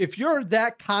 If you're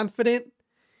that confident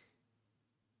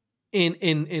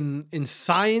in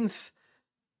science,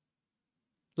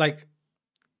 like,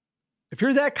 if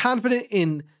you're that confident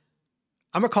in,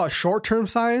 I'm going to call it short-term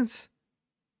science.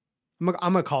 I'm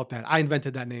going to call it that. I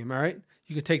invented that name, all right?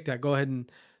 You can take that. Go ahead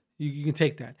and you can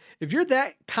take that. If you're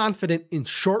that confident in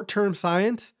short-term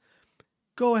science,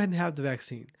 go ahead and have the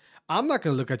vaccine. I'm not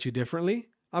going to look at you differently.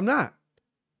 I'm not.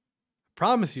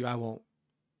 Promise you I won't.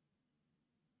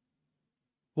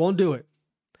 Won't do it.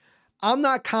 I'm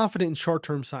not confident in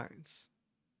short-term science.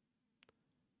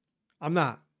 I'm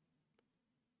not.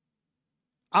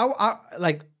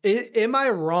 Am I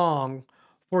wrong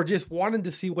for just wanting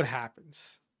to see what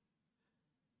happens?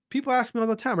 People ask me all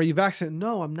the time, are you vaccinated?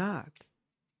 No, I'm not.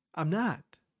 I'm not.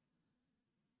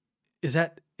 Is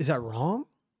that wrong?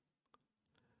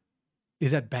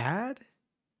 Is that bad?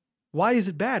 Why is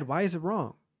it bad? Why is it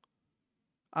wrong?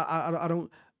 I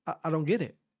don't get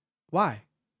it. Why?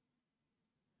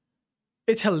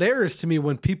 It's hilarious to me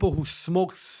when people who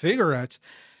smoke cigarettes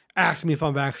ask me if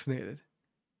I'm vaccinated.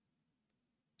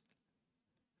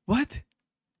 What?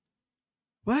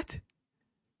 What?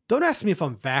 Don't ask me if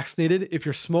I'm vaccinated if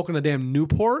you're smoking a damn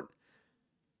Newport.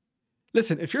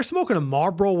 Listen, if you're smoking a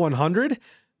Marlboro 100,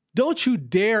 don't you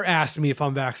dare ask me if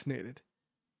I'm vaccinated.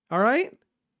 All right?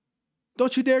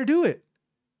 Don't you dare do it.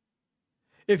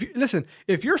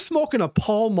 If you're smoking a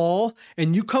Pall Mall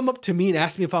and you come up to me and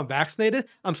ask me if I'm vaccinated,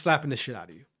 I'm slapping the shit out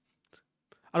of you.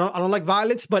 I don't like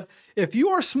violence, but if you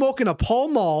are smoking a Pall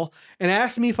Mall and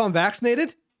ask me if I'm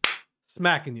vaccinated,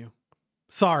 smacking you.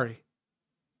 Sorry.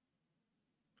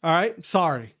 All right?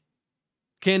 Sorry.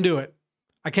 Can't do it.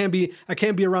 I can't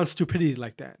be around stupidity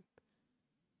like that.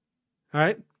 All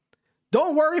right?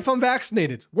 Don't worry if I'm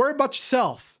vaccinated. Worry about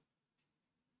yourself.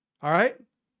 All right?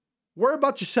 Worry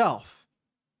about yourself.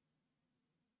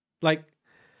 Like,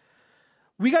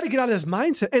 we got to get out of this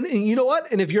mindset. And you know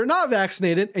what? And if you're not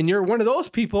vaccinated and you're one of those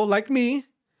people like me,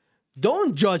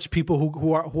 don't judge people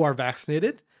who are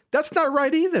vaccinated. That's not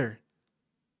right either.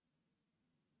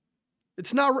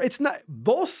 It's not,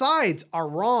 both sides are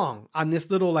wrong on this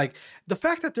little, like, the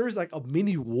fact that there's like a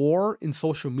mini war in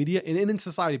social media and in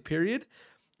society, period,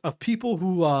 of people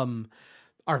who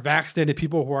are vaccinated,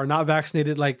 people who are not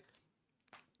vaccinated. Like,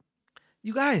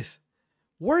 you guys,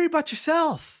 worry about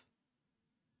yourself.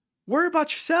 Worry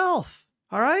about yourself.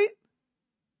 All right?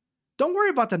 Don't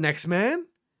worry about the next man.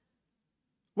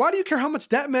 Why do you care how much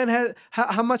that man has,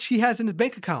 how much he has in his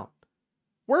bank account?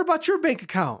 Worry about your bank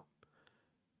account.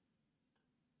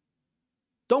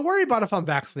 Don't worry about if I'm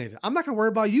vaccinated. I'm not going to worry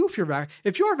about you if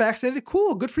if you're vaccinated,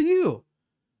 cool, good for you.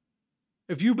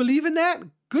 If you believe in that,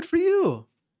 good for you.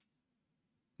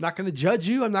 I'm not going to judge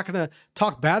you. I'm not going to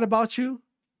talk bad about you.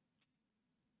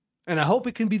 And I hope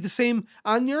it can be the same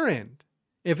on your end.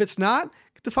 If it's not,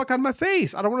 get the fuck out of my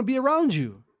face. I don't want to be around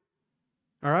you.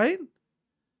 All right?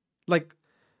 Like,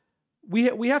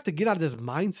 we have to get out of this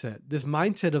mindset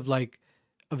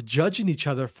of judging each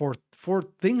other for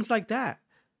things like that.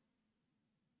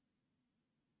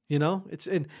 You know,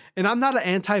 and I'm not an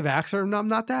anti-vaxxer. No, I'm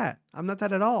not that. I'm not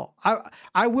that at all.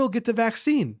 I will get the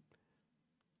vaccine.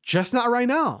 Just not right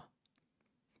now.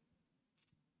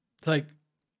 Like,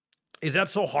 is that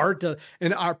so hard to,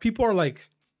 and our people are like,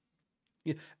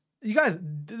 you guys,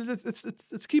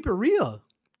 let's keep it real.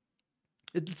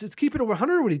 Let's keep it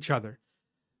 100 with each other.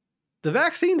 The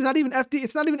vaccine's not even FDA.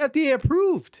 It's not even FDA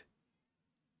approved.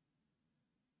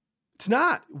 It's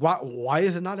not. Why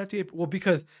is it not FDA? Well,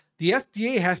 because the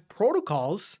FDA has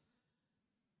protocols.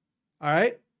 All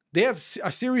right. They have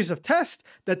a series of tests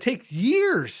that take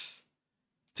years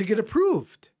to get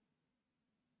approved.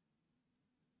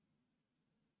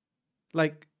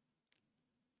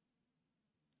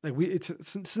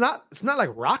 It's not like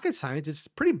rocket science. It's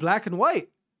pretty black and white.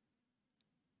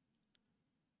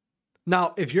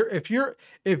 Now, if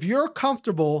you're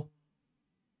comfortable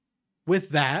with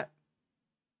that,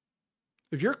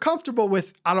 if you're comfortable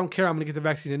with, I don't care, I'm gonna get the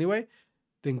vaccine anyway,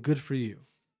 then good for you.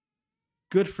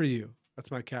 Good for you.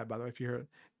 That's my cat, by the way, if you heard it.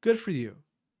 Good for you.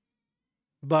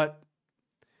 But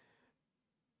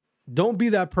don't be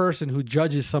that person who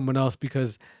judges someone else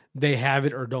because they have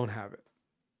it or don't have it.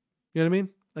 You know what I mean?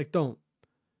 Like, don't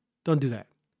do that.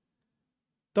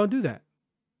 Don't do that.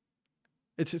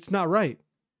 It's not right.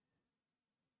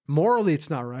 Morally, it's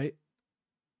not right.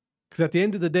 Because at the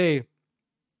end of the day,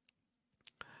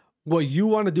 what you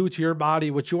want to do to your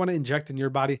body, what you want to inject in your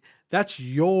body, that's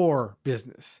your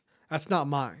business. That's not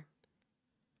mine.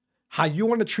 How you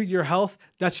want to treat your health,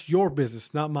 that's your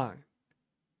business, not mine.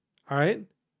 All right?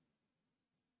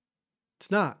 It's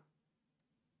not.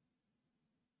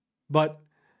 But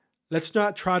let's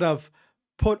not try to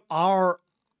put let's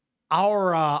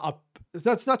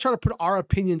not try to put our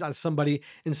opinions on somebody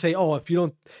and say, oh, if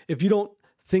you don't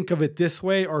think of it this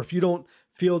way, or if you don't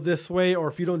feel this way, or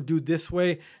if you don't do this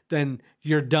way, then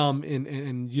you're dumb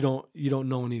and you don't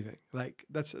know anything. Like,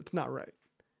 it's not right.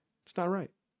 It's not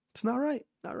right. It's not right.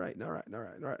 Not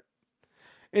right.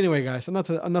 Anyway, guys, enough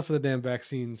of the damn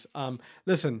vaccines.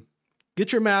 Listen,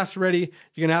 get your masks ready.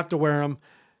 You're gonna have to wear them.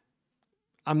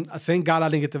 Thank God I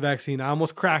didn't get the vaccine. I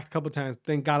almost cracked a couple of times.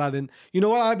 Thank God I didn't. You know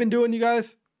what I've been doing, you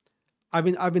guys? I've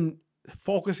been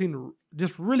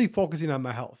really focusing on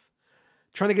my health,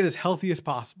 trying to get as healthy as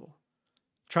possible,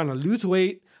 trying to lose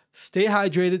weight, stay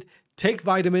hydrated, take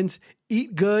vitamins,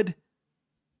 eat good.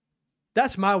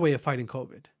 That's my way of fighting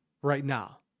COVID right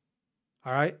now.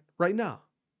 All right, right now.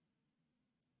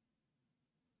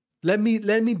 Let me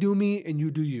do me and you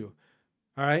do you.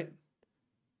 All right.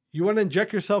 You want to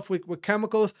inject yourself with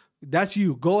chemicals? That's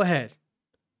you. Go ahead.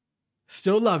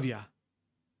 Still love ya.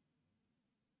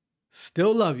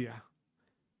 Still love ya.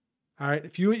 All right.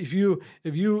 If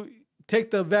you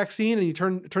take the vaccine and you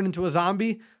turn into a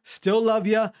zombie, still love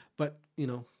ya, but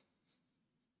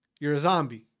you're a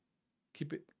zombie.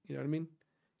 Keep it, you know what I mean?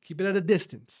 Keep it at a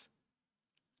distance.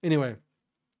 Anyway.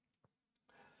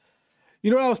 You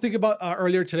know what I was thinking about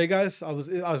earlier today, guys? I was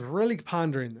really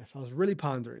pondering this.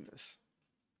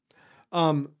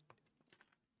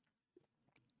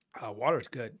 Water's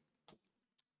good.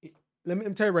 Let me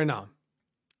tell you right now.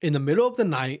 In the middle of the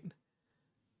night,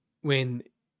 when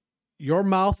your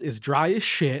mouth is dry as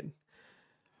shit,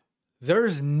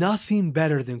 there's nothing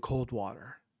better than cold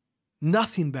water.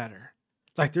 Nothing better.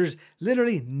 Like there's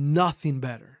literally nothing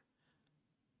better.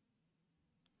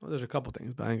 Well, there's a couple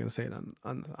things, but I ain't gonna say it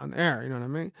on air. You know what I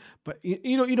mean? But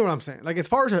you know what I'm saying. Like as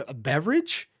far as a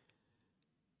beverage,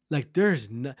 like there's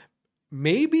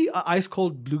maybe an ice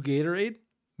cold blue Gatorade,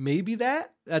 maybe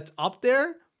that's up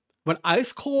there. But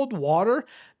ice cold water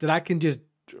that I can just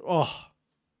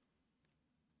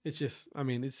it's just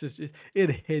it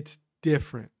hits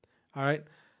different. All right.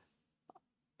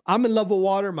 I'm in love with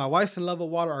water. My wife's in love with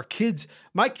water.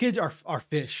 My kids are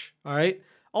fish. All right.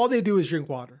 All they do is drink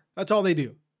water. That's all they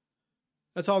do.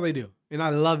 And I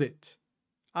love it.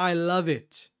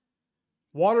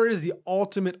 Water is the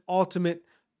ultimate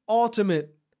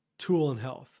tool in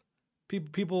health.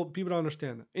 People don't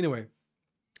understand that. Anyway,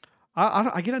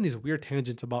 I get on these weird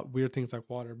tangents about weird things like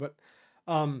water, but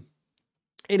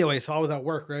anyway, so I was at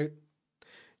work, right?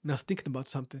 And I was thinking about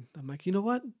something. I'm like, you know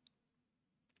what?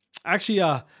 Actually,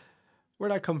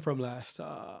 where'd I come from last?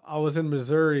 I was in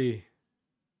Missouri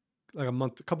like a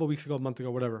couple weeks ago,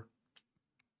 whatever.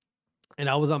 And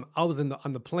I was on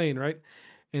the plane, right?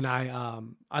 And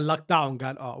I lucked out and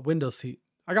got a window seat.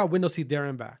 I got window seat there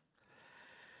and back.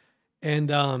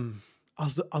 And I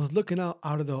was looking out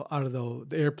of the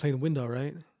airplane window,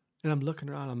 right? And I'm looking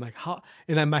around. I'm like, how?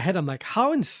 And in my head, I'm like,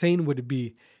 how insane would it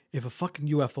be if a fucking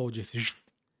UFO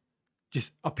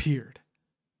just appeared,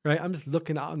 right? I'm just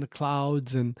looking out in the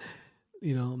clouds, and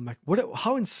I'm like,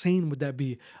 how insane would that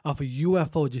be if a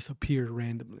UFO just appeared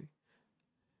randomly?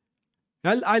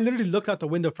 I literally looked out the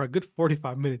window for a good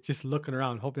 45 minutes, just looking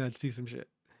around, hoping I'd see some shit,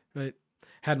 right?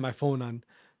 Had my phone on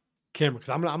camera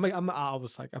because I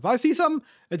was like, if I see something,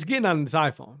 it's getting on this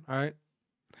iPhone, all right?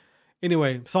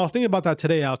 Anyway, so I was thinking about that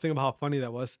today. I was thinking about how funny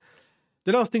that was.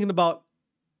 Then I was thinking about,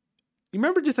 you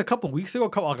remember just a couple weeks ago,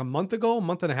 like a month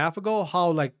and a half ago, how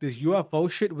like this UFO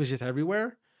shit was just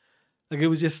everywhere? Like it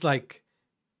was just like,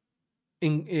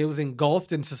 it was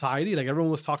engulfed in society. Like everyone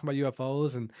was talking about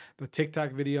UFOs and the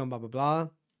TikTok video and blah, blah, blah.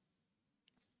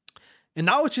 And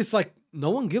now it's just like, no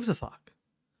one gives a fuck.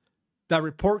 That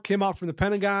report came out from the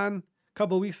Pentagon a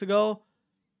couple of weeks ago.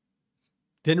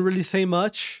 Didn't really say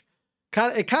much.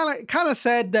 It kind of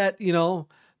said that,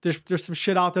 there's some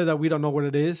shit out there that we don't know what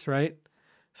it is, right?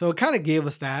 So it kind of gave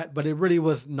us that, but it really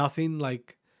was nothing.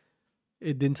 Like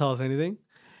it didn't tell us anything.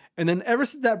 And then ever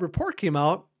since that report came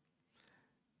out,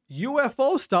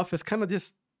 UFO stuff has kind of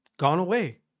just gone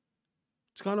away.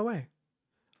 It's gone away.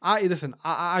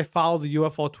 I follow the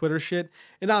UFO Twitter shit,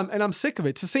 and I'm sick of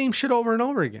it. It's the same shit over and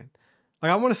over again. Like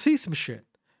I want to see some shit.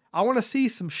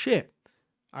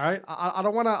 All right. I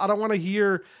don't want to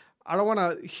hear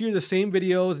the same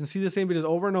videos and see the same videos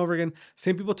over and over again.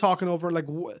 Same people talking over. Like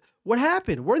what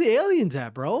happened? Where are the aliens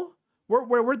at, bro?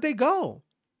 Where'd they go?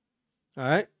 All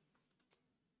right.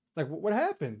 Like what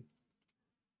happened?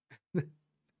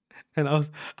 And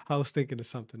I was thinking of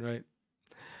something, right?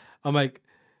 I'm like,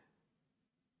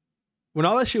 when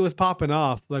all that shit was popping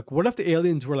off, like, what if the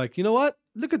aliens were like, you know what?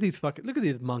 Look at these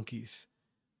monkeys.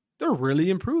 They're really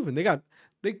improving.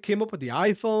 They came up with the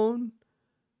iPhone.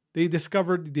 They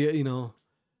discovered they're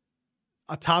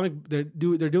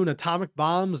doing atomic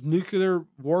bombs, nuclear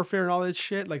warfare, and all that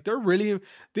shit. Like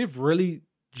they've really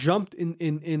jumped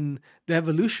in the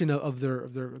evolution of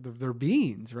their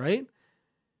beings, right?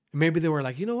 And maybe they were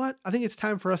like, you know what? I think it's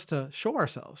time for us to show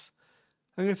ourselves.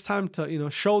 I think it's time to,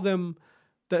 show them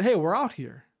that, hey, we're out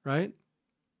here, right?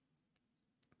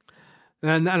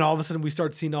 And then all of a sudden we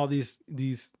start seeing all these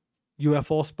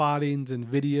UFO spottings and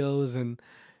videos. And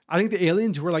I think the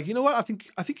aliens were like, you know what? I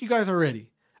think you guys are ready.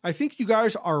 I think you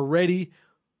guys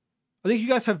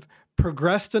have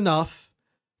progressed enough.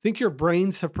 I think your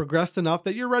brains have progressed enough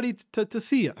that you're ready to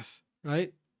see us,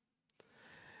 right?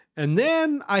 And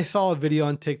then I saw a video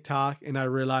on TikTok and I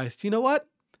realized, you know what?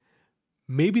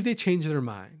 Maybe they changed their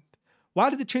mind. Why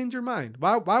did they change their mind?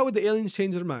 Why would the aliens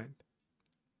change their mind?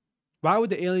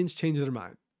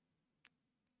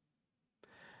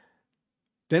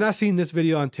 Then I seen this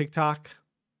video on TikTok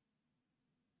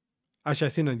Actually, I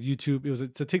seen it on YouTube.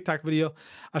 It's a TikTok video.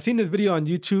 I seen this video on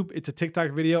YouTube. It's a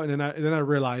TikTok video, and then I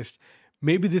realized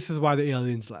maybe this is why the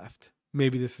aliens left.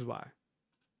 Maybe this is why.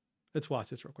 Let's watch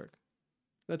this real quick.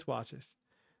 Let's watch this.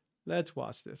 Let's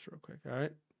watch this real quick. All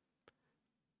right.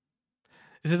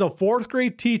 This is a 4th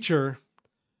grade teacher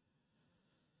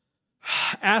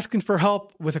asking for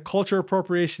help with a culture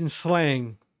appropriation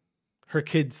slang her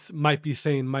kids might be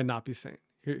saying, might not be saying.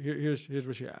 Here's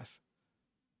what she asked.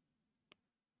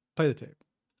 Play the tape.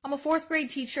 I'm a 4th grade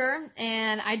teacher,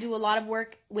 and I do a lot of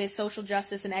work with social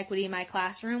justice and equity in my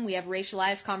classroom. We have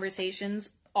racialized conversations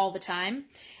all the time,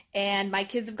 and my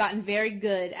kids have gotten very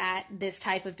good at this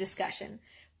type of discussion.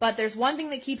 But there's one thing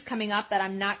that keeps coming up that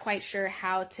I'm not quite sure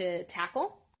how to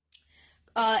tackle.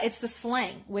 It's the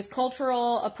slang, with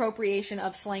cultural appropriation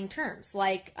of slang terms,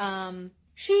 like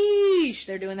sheesh,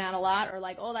 they're doing that a lot, or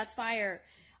like, oh, that's fire.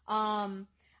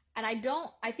 And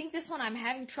I think this one I'm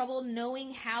having trouble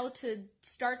knowing how to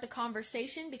start the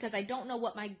conversation because I don't know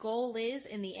what my goal is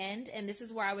in the end. And this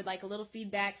is where I would like a little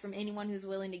feedback from anyone who's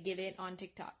willing to give it on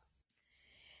TikTok.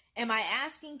 Am I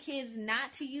asking kids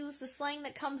not to use the slang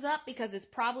that comes up because it's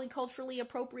probably culturally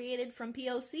appropriated from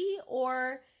POC?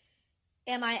 Or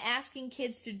am I asking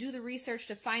kids to do the research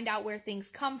to find out where things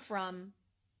come from?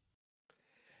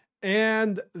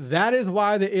 And that is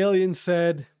why the aliens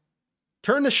said,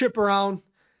 turn the ship around.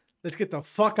 Let's get the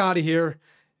fuck out of here.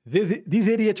 These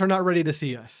idiots are not ready to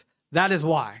see us. That is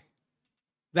why.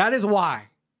 That is why.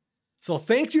 So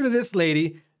thank you to this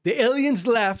lady. The aliens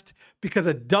left because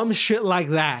of dumb shit like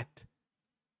that.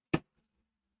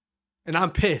 And I'm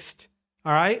pissed.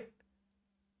 All right?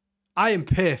 I am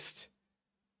pissed.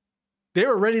 They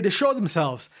were ready to show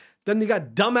themselves. Then you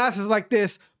got dumbasses like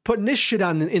this putting this shit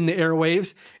on in the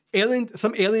airwaves.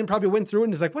 Some alien probably went through it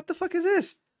and is like, what the fuck is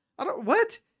this?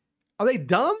 What? Are they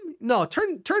dumb? No,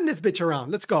 turn this bitch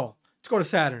around. Let's go. Let's go to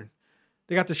Saturn.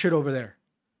 They got the shit over there.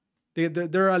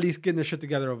 They're at least getting their shit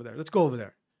together over there. Let's go over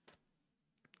there.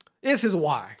 This is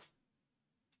why.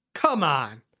 Come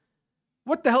on.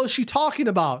 What the hell is she talking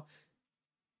about?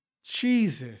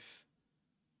 Jesus.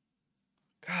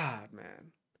 God,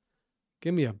 man.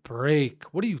 Give me a break.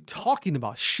 What are you talking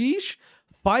about? Sheesh?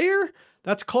 Fire?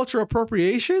 That's culture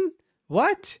appropriation?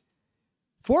 What?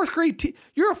 4th grade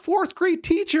you're a 4th grade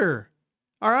teacher.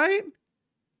 All right?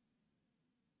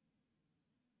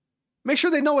 Make sure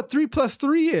they know what 3 +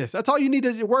 3 is. That's all you need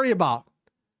to worry about.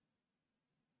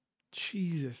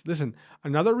 Jesus. Listen,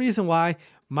 another reason why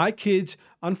my kids,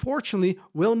 unfortunately,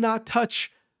 will not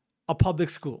touch a public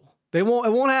school. It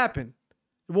won't happen.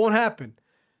 It won't happen.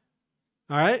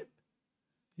 All right?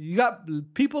 You got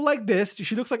people like this.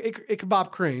 She looks like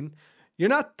Ichabod Crane. You're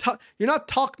not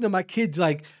talking to my kids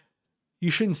like, you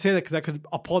shouldn't say that because that could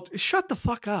apologize. Shut the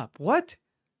fuck up. What?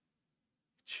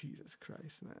 Jesus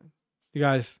Christ, man. You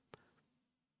guys,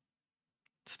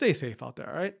 stay safe out there,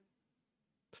 all right?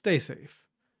 Stay safe.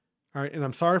 All right, and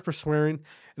I'm sorry for swearing,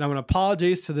 and I'm going to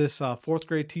apologize to this 4th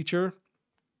grade teacher.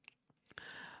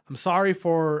 I'm sorry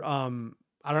for, I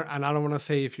don't want to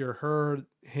say if you're her,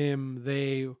 him,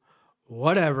 they,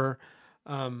 whatever.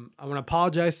 I want to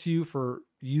apologize to you for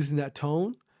using that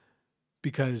tone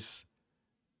because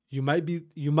you might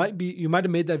have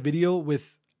made that video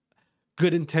with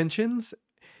good intentions,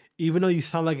 even though you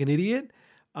sound like an idiot.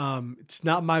 It's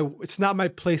not my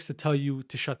place to tell you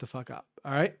to shut the fuck up.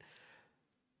 All right.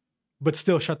 But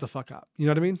still shut the fuck up. You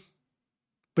know what I mean?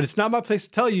 But it's not my place to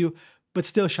tell you, but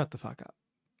still shut the fuck up.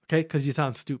 Okay. Cause you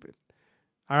sound stupid.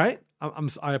 All right.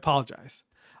 I apologize.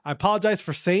 I apologize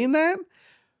for saying that,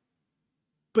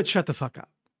 but shut the fuck up.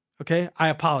 Okay. I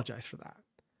apologize for that.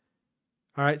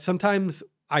 All right. Sometimes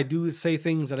I do say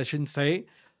things that I shouldn't say,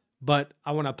 but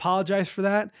I want to apologize for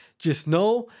that. Just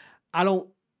know I don't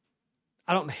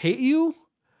hate you,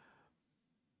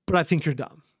 but I think you're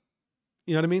dumb.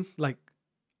 You know what I mean? Like,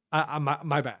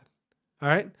 my bad. All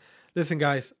right. Listen,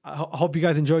 guys, I hope you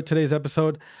guys enjoyed today's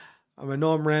episode. I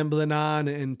know I'm rambling on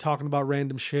and talking about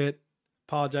random shit.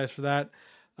 Apologize for that.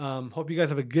 Hope you guys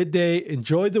have a good day.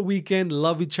 Enjoy the weekend.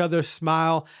 Love each other.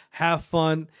 Smile. Have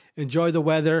fun. Enjoy the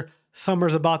weather.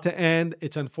 Summer's about to end.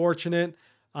 It's unfortunate.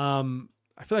 I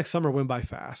feel like summer went by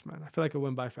fast, man. I feel like it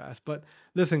went by fast. But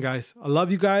listen, guys, I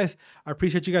love you guys. I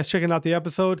appreciate you guys checking out the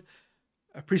episode.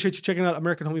 I appreciate you checking out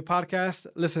American Homie Podcast.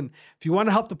 Listen, if you want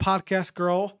to help the podcast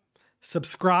grow,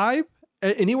 subscribe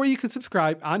anywhere you can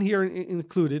subscribe, on here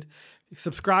included.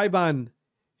 Subscribe on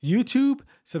YouTube.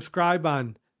 Subscribe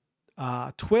on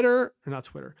Twitter, or not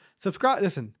Twitter. Subscribe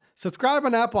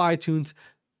on Apple iTunes.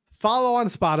 Follow on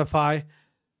Spotify.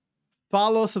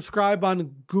 Subscribe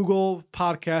on Google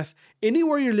Podcasts.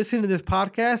 Anywhere you're listening to this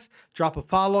podcast, drop a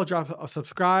follow, drop a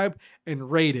subscribe, and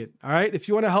rate it. All right. If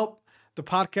you want to help the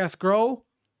podcast grow,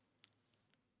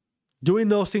 doing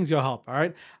those things will help. All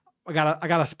right. I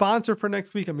got a sponsor for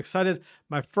next week. I'm excited.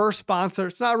 My first sponsor.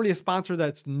 It's not really a sponsor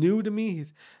that's new to me.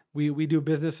 We do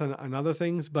business on other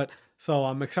things, but so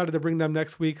I'm excited to bring them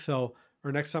next week. So,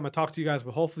 or next time I talk to you guys,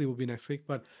 but hopefully it will be next week.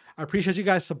 But I appreciate you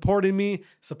guys supporting me,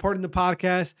 supporting the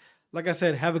podcast. Like I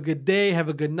said, have a good day, have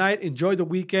a good night, enjoy the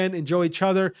weekend, enjoy each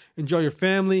other, enjoy your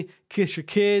family, kiss your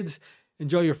kids,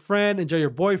 enjoy your friend, enjoy your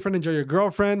boyfriend, enjoy your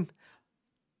girlfriend.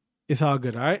 It's all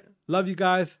good, all right? Love you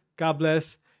guys. God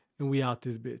bless. And we out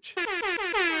this bitch.